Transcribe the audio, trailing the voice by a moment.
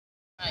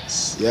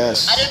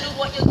Yes. I don't know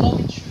what you're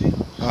going through.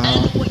 I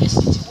don't know what your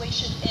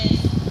situation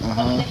is. But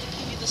I'm here to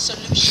give you the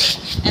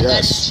solution, and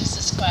that is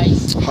Jesus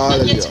Christ.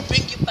 Hallelujah. I'm here to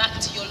bring you back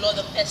to your Lord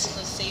and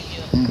personal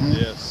Savior.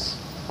 Yes.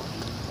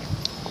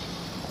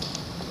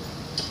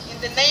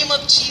 In the name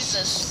of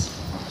Jesus,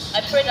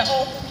 I pray that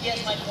all who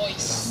hears my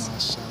voice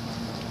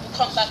will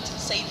come back to the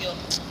Savior,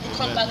 will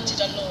come back to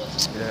the Lord.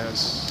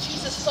 Yes.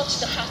 Jesus, touch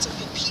the heart of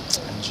your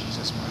people. In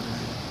Jesus' mighty name.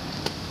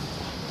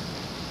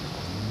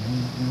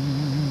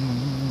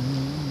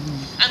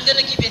 I'm going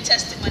to give you a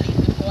testimony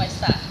before I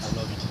start. I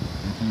love it.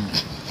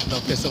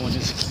 Love someone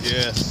else.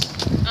 Yes.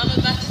 I'm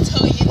about to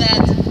tell you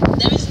that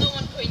there is no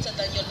one greater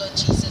than your Lord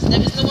Jesus.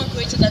 There is no one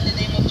greater than the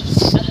name of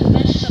Jesus. At the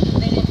mention of the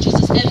name of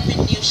Jesus, every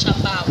knee shall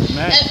bow.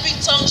 Amen. Every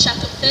tongue shall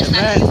confess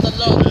that He is the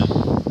Lord.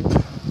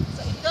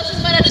 So it doesn't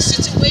matter the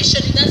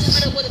situation. It doesn't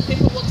matter what the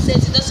paperwork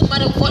says. It doesn't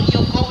matter what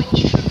you're going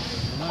through.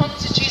 Come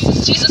to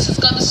Jesus. Jesus has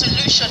got the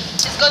solution.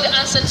 He's got the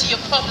answer to your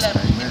problem.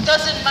 It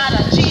doesn't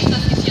matter. Jesus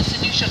is your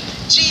solution.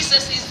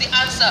 Jesus is the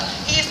answer.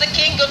 He is the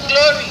King of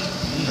glory.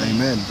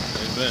 Amen.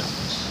 Amen.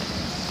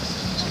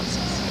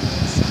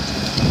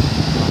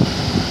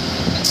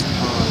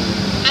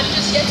 I'm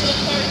just here to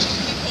encourage you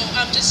people.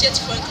 I'm just here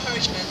for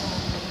encouragement.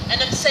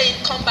 And I'm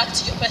saying, come back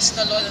to your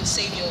personal Lord and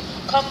Savior.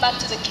 Come back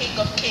to the King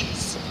of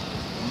Kings.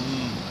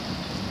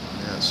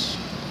 Yes.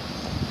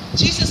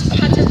 Jesus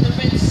parted the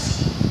Red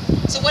Sea.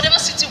 So whatever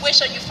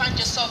situation you find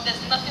yourself, there's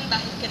nothing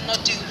that He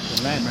cannot do.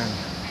 Amen.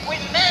 With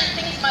men,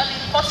 things might be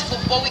impossible,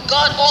 but with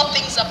God, all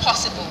things are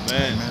possible.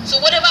 Amen. So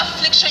whatever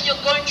affliction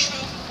you're going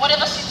through,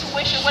 whatever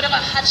situation, whatever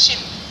hardship,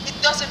 it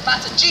doesn't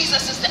matter.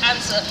 Jesus is the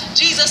answer.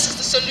 Jesus is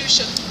the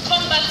solution.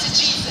 Come back to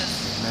Jesus.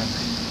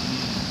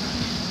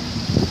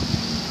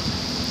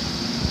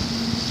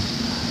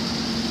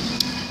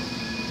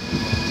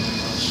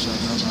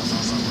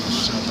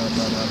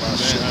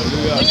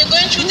 When you're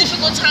going through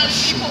difficult times,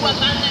 people will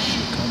abandon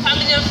you.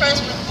 Family and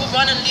friends will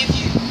run and leave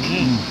you.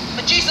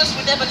 But Jesus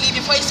will never leave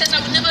you. For He says, I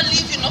will never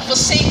leave you nor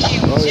forsake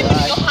you. Even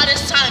in your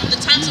hardest time, the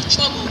times of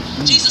trouble,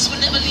 Jesus will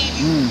never leave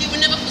you. He will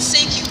never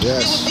forsake you.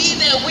 He will be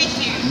there with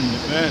you.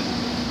 Amen.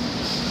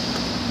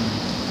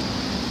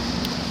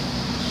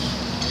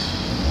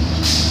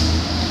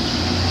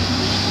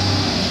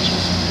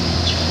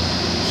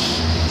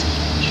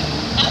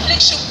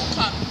 Affliction will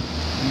come.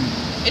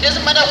 It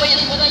doesn't matter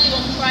whether you're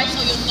in Christ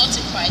or you're not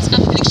in Christ.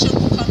 Affliction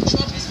will come.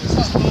 Troubles will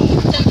come.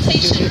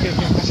 Temptation will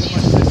come.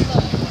 Jesus is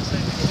Lord.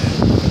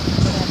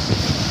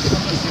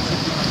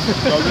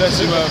 God bless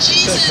you, man.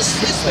 Jesus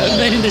is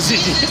Lord. Jesus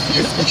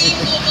is King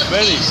over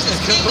kings.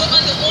 He's King over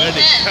the whole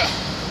earth.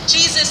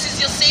 Jesus is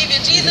your Savior.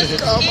 Jesus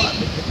is King.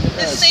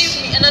 He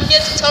saved me. And I'm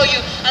here to tell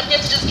you, I'm here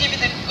to just give you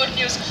the good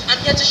news. I'm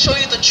here to show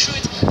you the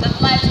truth, the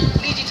light,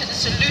 lead you to the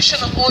solution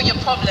of all your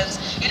problems.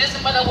 It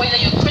doesn't matter whether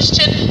you're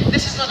Christian.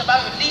 This is not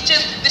about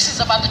religion. This is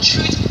about the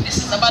truth. This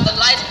is about the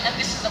light. And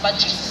this is about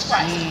Jesus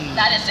Christ.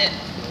 That is it.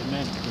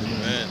 Amen.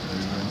 Amen.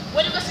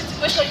 Whatever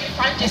situation you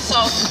find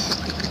yourself,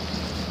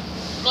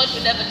 God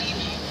will never leave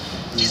you.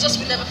 Jesus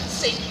will never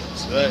forsake you.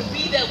 He will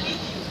be there with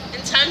you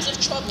in times of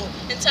trouble,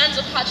 in times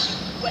of hardship.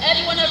 Where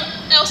anyone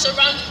else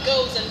around you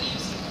goes and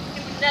leaves you, He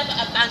will never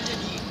abandon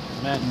you.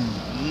 Amen.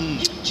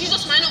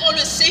 Jesus might not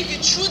always save you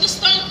through the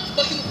storm,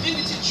 but He will be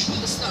with you through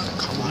the storm.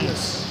 Come on.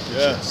 Yes.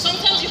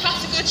 Sometimes you have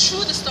to go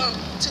through the storm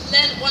to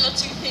learn one or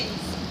two things.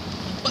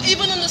 But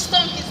even in the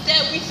storm, He's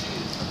there with you.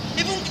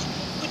 Even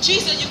with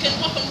Jesus, you can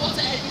walk on water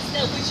and He's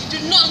there with you. Do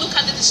not look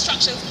at the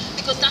distractions,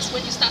 because that's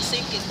when you start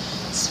sinking.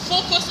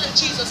 Focus on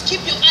Jesus.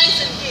 Keep your eyes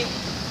on Him.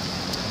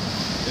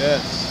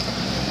 Yes.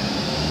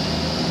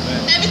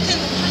 Everything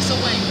will pass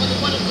away, but the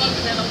word of God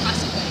will never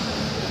pass away.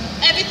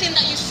 Everything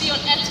that you see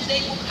on earth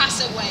today will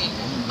pass away,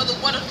 but the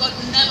word of God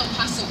will never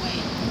pass away.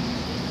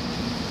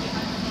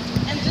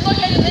 And do not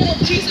hear the name of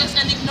Jesus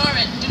and ignore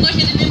it. Do not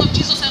hear the name of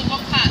Jesus and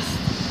walk past.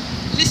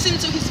 Listen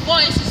to His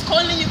voice. He's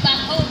calling you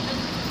back home.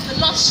 The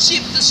lost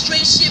sheep, the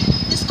stray sheep,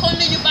 He's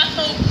calling you back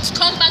home.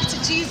 Come back to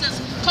Jesus.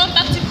 Come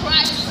back to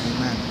Christ.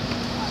 Amen.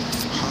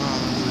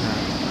 Hallelujah.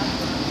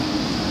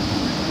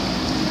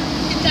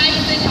 He died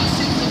to take our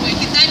sins away.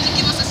 He died to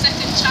give us a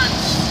second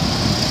chance.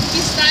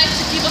 He's died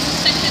to give us a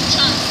second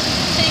chance.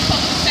 Take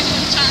up a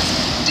second chance.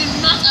 Do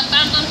not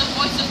abandon the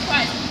voice of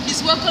Christ.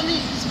 He's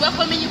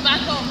welcoming you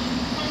back home.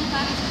 Come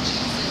back to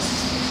Jesus.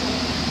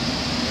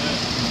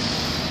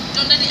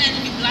 Don't let the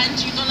enemy blind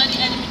you. Don't let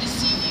the enemy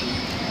deceive you.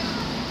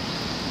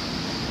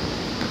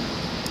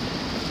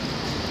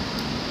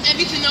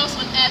 Everything else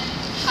on earth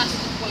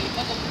passes away,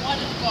 but the word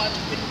of God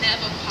will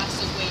never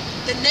pass away.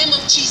 The name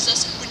of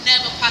Jesus will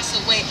never pass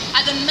away.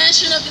 At the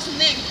mention of His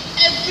name,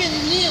 every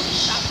knee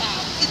shall bow.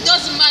 It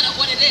doesn't matter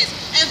what it is.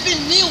 Every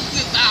knee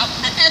will bow,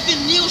 and every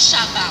knee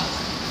shall bow.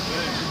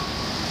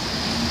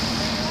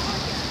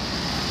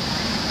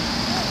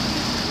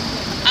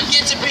 I'm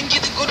here to bring you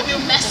the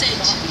goodwill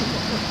message,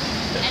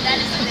 and that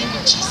is the name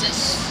of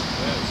Jesus.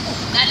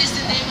 That is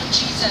the name of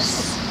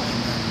Jesus.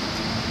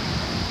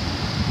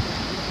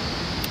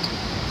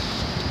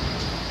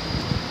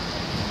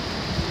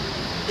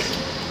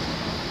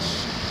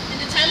 In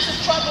the times of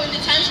trouble, in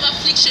the times of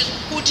affliction,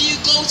 Who do you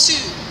go to?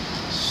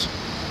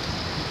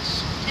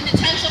 In the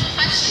times of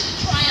passion,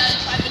 trial, and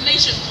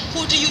tribulation,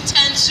 who do you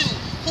turn to?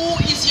 Who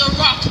is your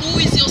rock? Who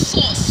is your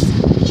source?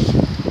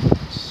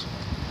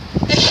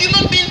 A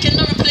human being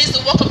cannot replace the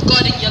work of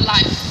God in your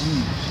life.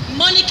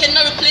 Money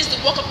cannot replace the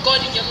work of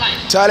God in your life.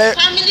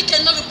 Family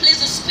cannot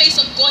replace the space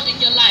of God in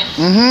your life.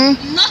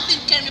 Nothing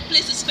can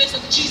replace the space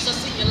of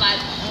Jesus in your life.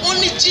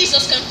 Only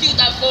Jesus can fill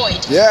that void.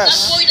 Yes.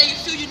 That void that you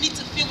feel you need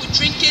to fill with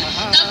drinking.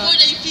 That void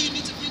that you feel you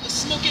need to fill with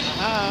smoking.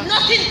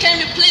 Nothing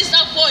can replace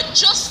that void.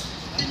 Just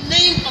the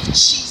name of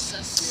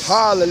Jesus.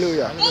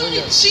 Hallelujah.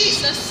 Only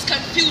Jesus can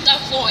fill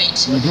that void.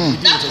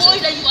 That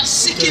void that you are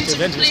seeking to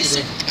replace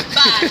it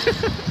by.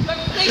 You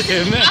are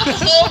replacing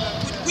alcohol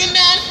with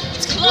women,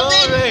 with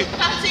clothing, with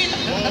partying.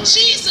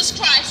 Jesus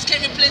Christ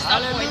can replace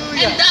that void.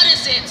 And that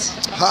is it.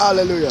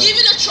 Hallelujah. Give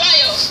it a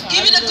trial.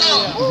 Give it a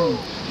go.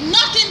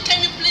 Nothing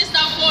can replace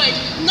that void.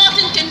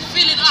 Nothing can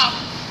fill it up.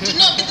 Do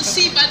not be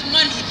deceived by the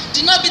money.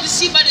 Do not be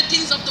deceived by the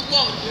things of the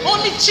world.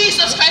 Only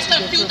Jesus Christ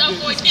can fill that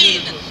void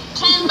in.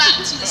 Come back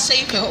to the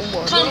Savior.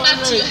 Come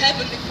back to your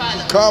Heavenly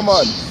Father. Come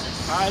on.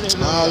 Jesus.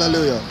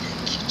 Hallelujah.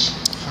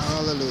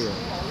 Hallelujah.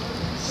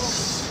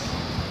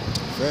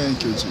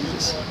 Thank you,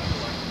 Jesus.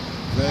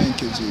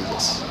 Thank you,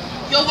 Jesus.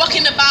 You're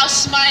walking about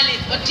smiling,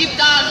 but deep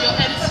down you're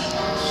empty.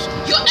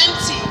 You're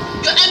empty.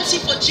 You're empty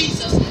for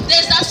Jesus.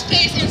 There's that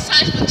space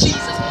inside for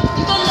Jesus.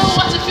 You don't know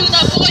what to fill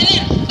that void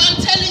in. But I'm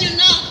telling you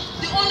now,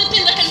 the only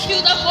thing that can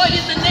fill that void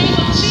is the name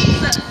of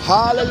Jesus.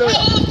 Hallelujah. The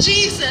power of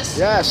Jesus.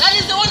 Yes. That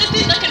is the only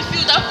thing that can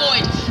fill that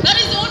void. That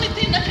is the only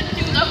thing that can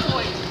fill that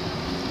void.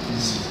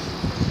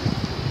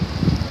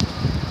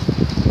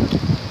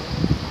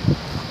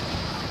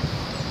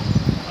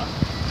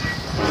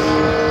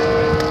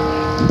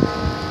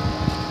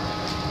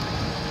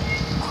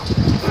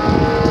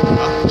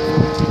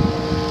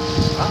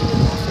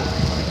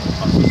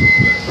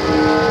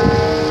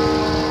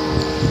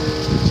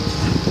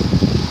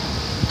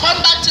 Come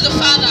back to the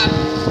Father.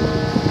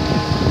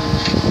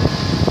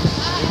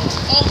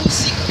 All who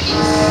seek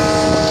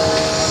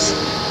peace.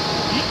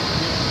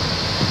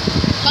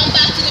 Come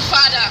back to the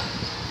Father.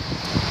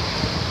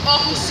 All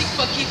who seek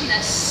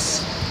forgiveness.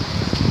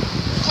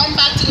 Come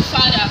back to the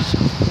Father.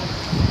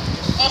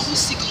 All who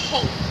seek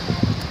hope.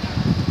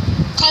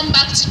 Come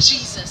back to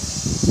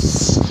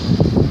Jesus.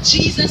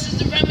 Jesus is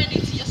the remedy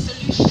to your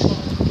solution.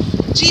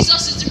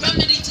 Jesus is the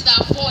remedy to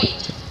that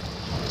void.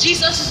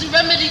 Jesus is the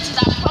remedy to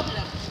that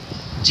problem.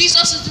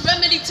 Jesus is the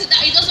remedy to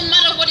that. It doesn't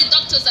matter what the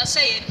doctors are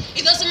saying.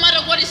 It doesn't matter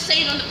what is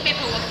saying on the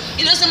paperwork.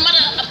 It doesn't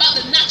matter about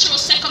the natural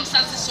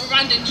circumstances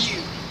surrounding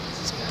you.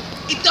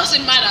 It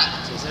doesn't matter.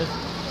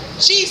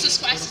 Jesus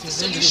Christ is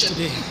the solution.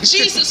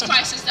 Jesus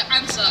Christ is the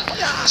answer.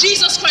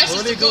 Jesus Christ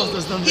is the goal.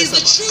 He's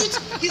the truth,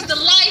 He's the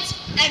light,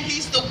 and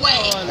He's the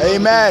way.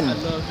 Amen.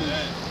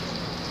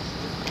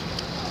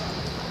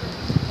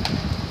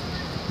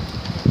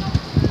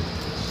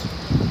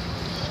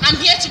 I'm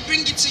here to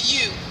bring it to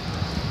you.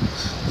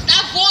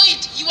 That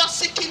void you are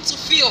seeking to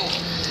fill.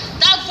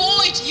 That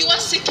void you are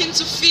seeking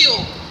to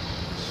fill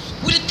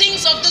with the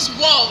things of this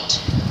world.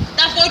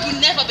 That void will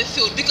never be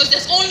filled because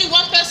there's only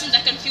one person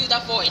that can fill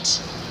that void.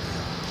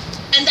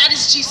 And that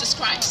is Jesus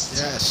Christ.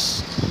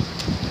 Yes.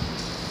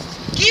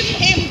 Give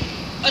Him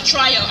a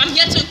trial. I'm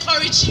here to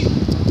encourage you.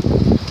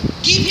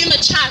 Give Him a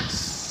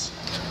chance.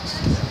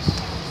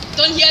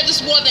 Don't hear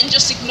this word and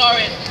just ignore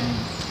it.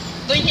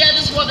 Don't hear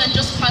this word and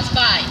just pass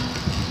by.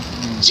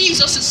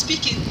 Jesus is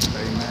speaking.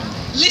 Amen.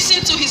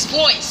 Listen to His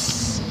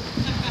voice.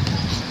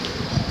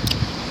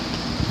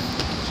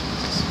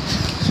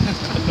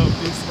 I love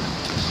this.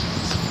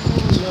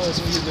 Oh Lord,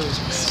 what you doing?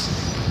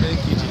 Thank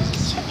you,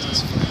 Jesus.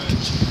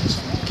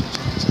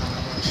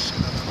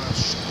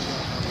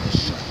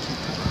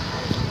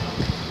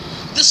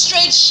 The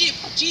strayed sheep,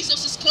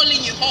 Jesus is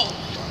calling you home.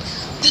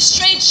 The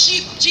strayed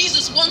sheep,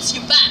 Jesus wants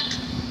you back.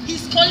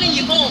 He's calling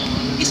you home.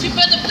 He's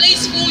prepared a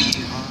place for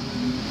you.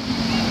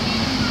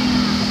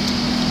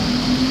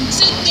 He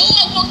said, though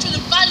I walk through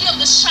the valley of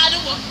the shadow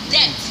of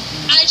death,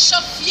 I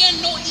shall fear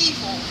no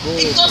evil.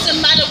 It doesn't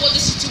matter what the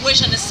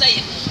situation is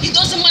saying. It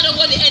doesn't matter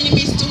what the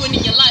enemy is doing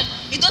in your life.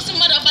 It doesn't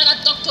matter about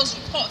that doctor's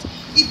report.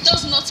 It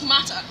does not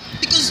matter.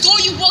 Because though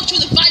you walk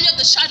through the valley of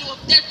the shadow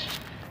of death,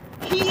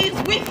 He is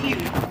with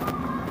you.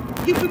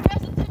 He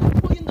prepares a table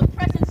for you in the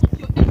presence of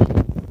your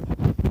enemies.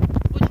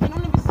 But you can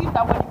only receive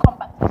that when you come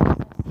back to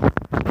Jesus.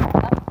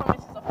 That's the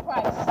promises of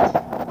Christ.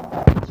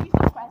 In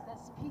Jesus Christ,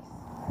 there's peace.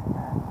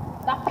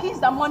 That peace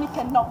that money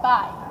cannot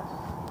buy.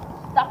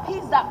 That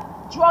peace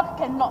that drug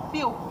cannot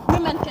fill.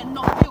 Women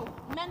cannot fill.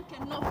 Men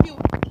cannot fill.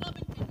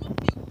 Loving cannot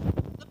fill.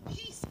 The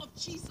peace of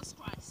Jesus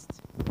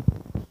Christ.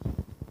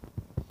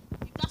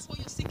 If that's what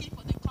you're seeking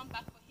for, then come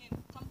back for Him.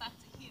 Come back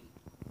to Him.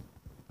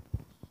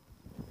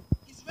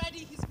 He's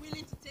ready. He's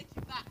willing to take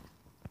you back.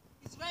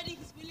 He's ready.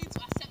 He's willing to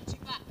accept you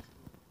back.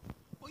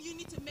 But you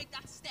need to make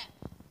that step.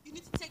 You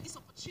need to take this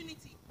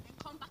opportunity and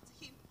come back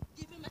to Him.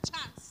 Give Him a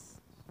chance.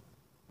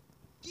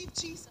 Give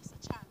Jesus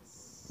a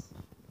chance.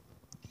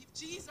 Give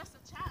Jesus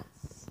a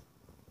chance.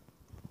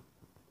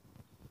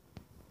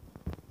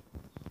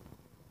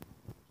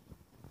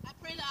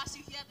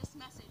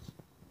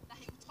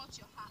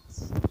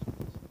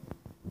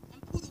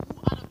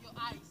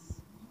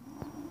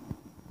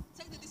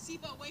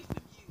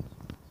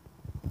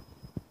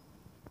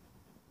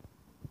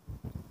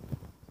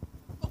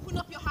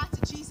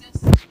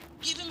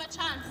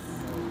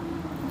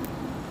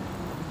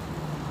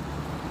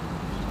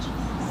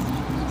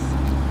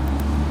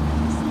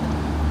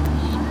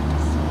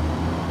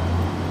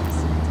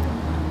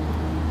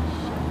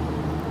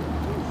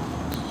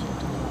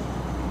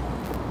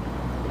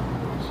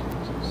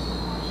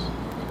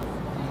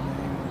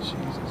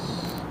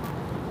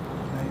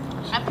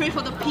 pray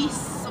for the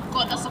peace of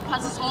God that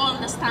surpasses all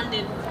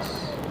understanding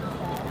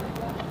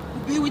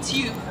will be with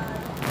you.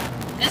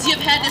 As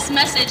you've heard this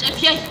message,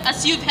 as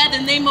you've heard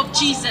the name of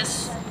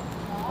Jesus,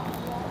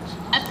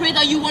 I pray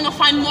that you want to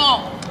find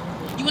more.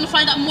 You want to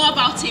find out more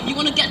about him. You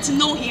want to get to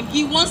know him.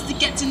 He wants to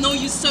get to know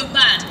you so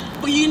bad.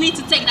 But you need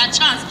to take that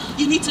chance.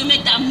 You need to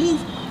make that move.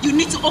 You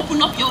need to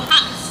open up your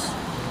hearts.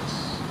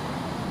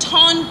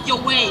 Turn your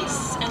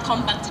ways and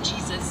come back to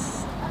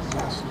Jesus.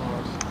 Yes,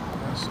 Lord.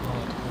 Yes, Lord.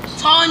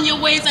 Yes. Turn your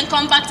ways and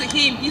come back to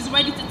him. He's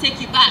ready to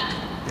take you back.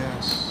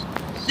 Yes.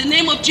 The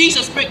name of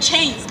Jesus break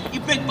chains. You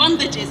break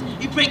bondages.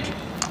 You break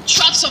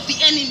traps of the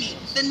enemy.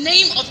 The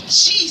name of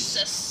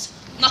Jesus,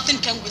 nothing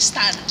can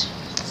withstand.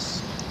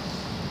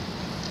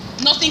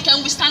 Nothing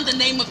can withstand the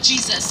name of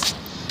Jesus.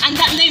 And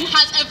that name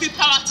has every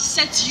power to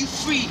set you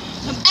free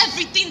from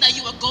everything that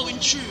you are going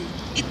through.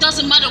 It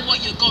doesn't matter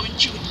what you're going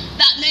through.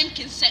 That name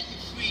can set you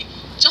free.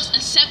 Just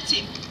accept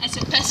him as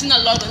your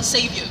personal Lord and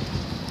Savior.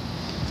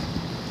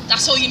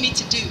 That's all you need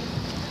to do.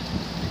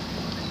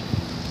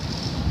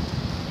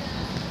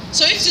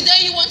 So if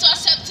today you want to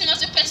accept him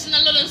as your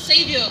personal Lord and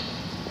Savior,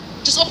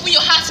 just open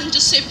your heart and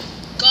just say,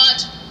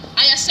 God,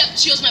 I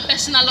accept you as my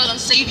personal Lord and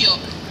Savior.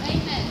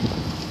 Amen.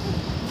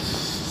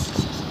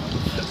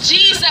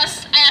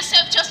 Jesus, I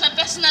accept you as my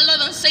personal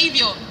Lord and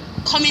Savior.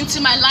 Come into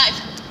my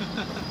life.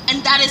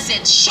 And that is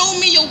it. Show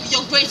me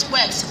your great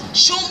works.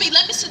 Show me,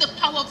 let me see the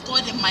power of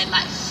God in my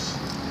life.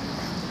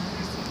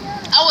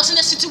 I was in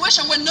a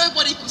situation where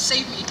nobody could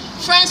save me.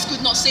 Friends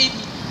could not save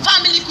me.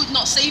 Family could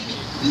not save me.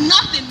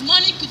 Nothing.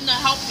 Money could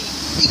not help me.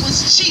 It was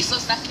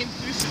Jesus that came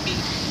through for me.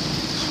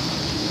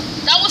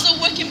 That was a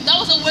wake-up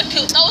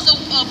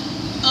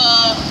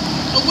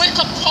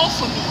call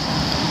for me.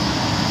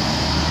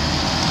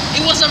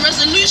 It was a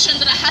resolution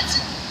that I had to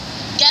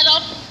get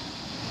up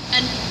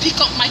and pick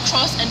up my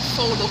cross and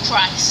follow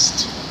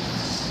Christ.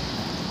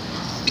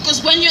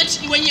 Because when you're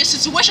in a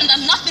situation that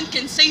nothing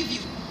can save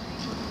you,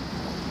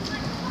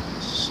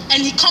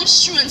 and he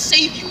comes through and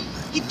save you,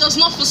 he does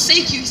not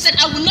forsake you. He said,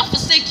 I will not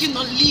forsake you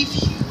nor leave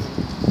you.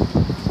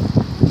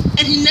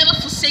 And he never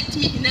forsaked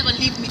me, he never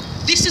leave me.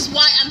 This is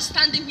why I'm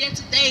standing here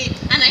today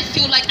and I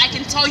feel like I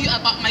can tell you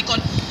about my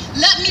God.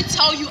 Let me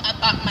tell you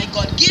about my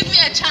God. Give me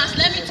a chance.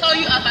 Let me tell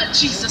you about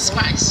Jesus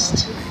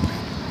Christ.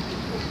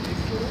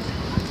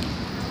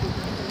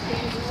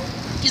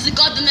 He's a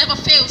God that never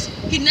fails.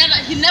 He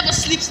never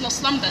sleeps nor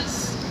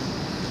slumbers.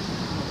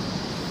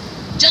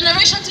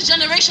 Generation to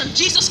generation,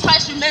 Jesus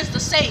Christ remains the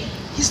same.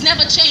 He's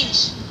never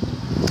changed.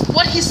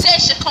 What he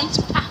says shall come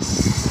to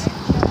pass.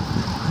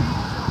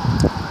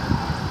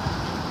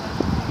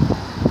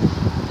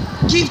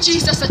 Give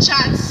Jesus a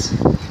chance.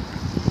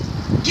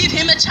 Give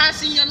him a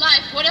chance in your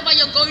life, whatever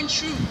you're going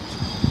through.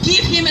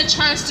 Give him a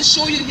chance to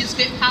show you his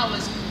great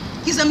powers.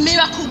 He's a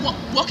miracle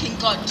working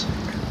God.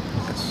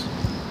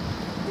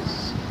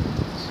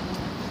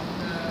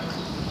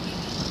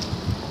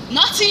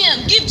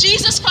 Nottingham, give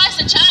Jesus Christ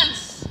a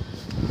chance.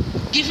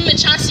 Give him a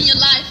chance in your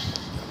life.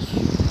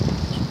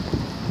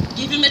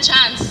 Give him a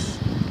chance.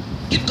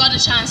 Give God a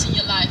chance in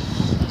your life.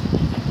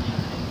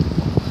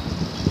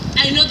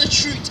 I know the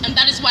truth, and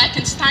that is why I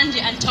can stand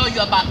here and tell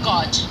you about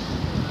God.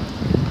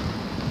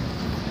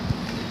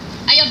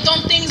 I have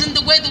done things in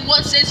the way the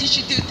world says you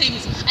should do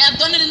things. I have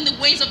done it in the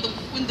ways of the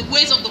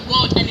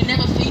world, and it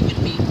never favored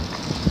me.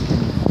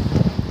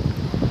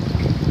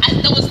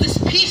 And there was this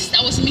peace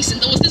that was missing.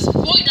 There was this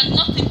void that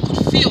nothing could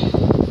fill,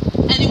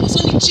 and it was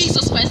only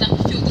Jesus Christ that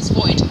could fill this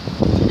void.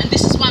 And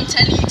this is why I'm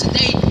telling you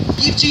today: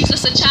 give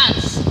Jesus a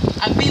chance.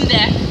 I've been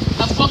there.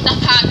 I've walked that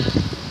path,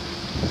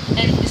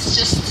 and it's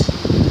just a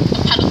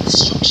path of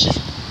destruction.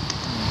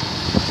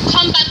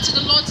 Come back to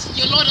the Lord,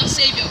 your Lord and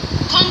Savior.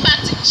 Come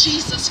back to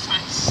Jesus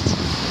Christ.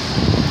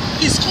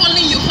 He's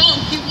calling you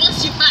home. He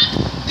wants you back.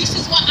 This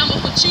is why I'm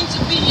opportune to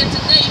be here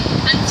today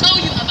and tell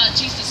you about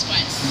Jesus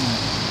Christ.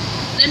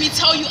 Let me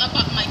tell you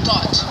about my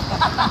God.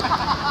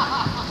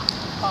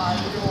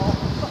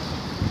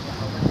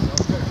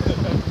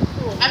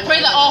 I pray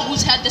that all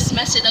who's heard this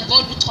message, that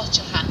God will touch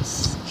your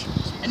hearts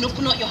and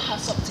open up your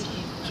hearts up to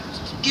him.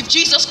 Give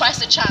Jesus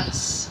Christ a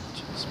chance.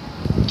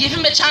 Give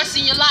him a chance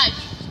in your life.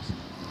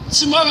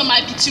 Tomorrow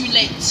might be too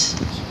late.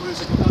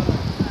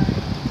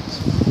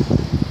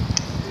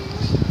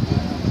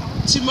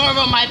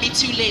 Tomorrow might be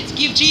too late.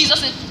 Give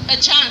Jesus a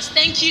chance.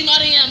 Thank you,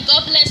 Nottingham.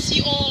 God bless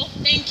you all.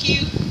 Thank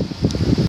you.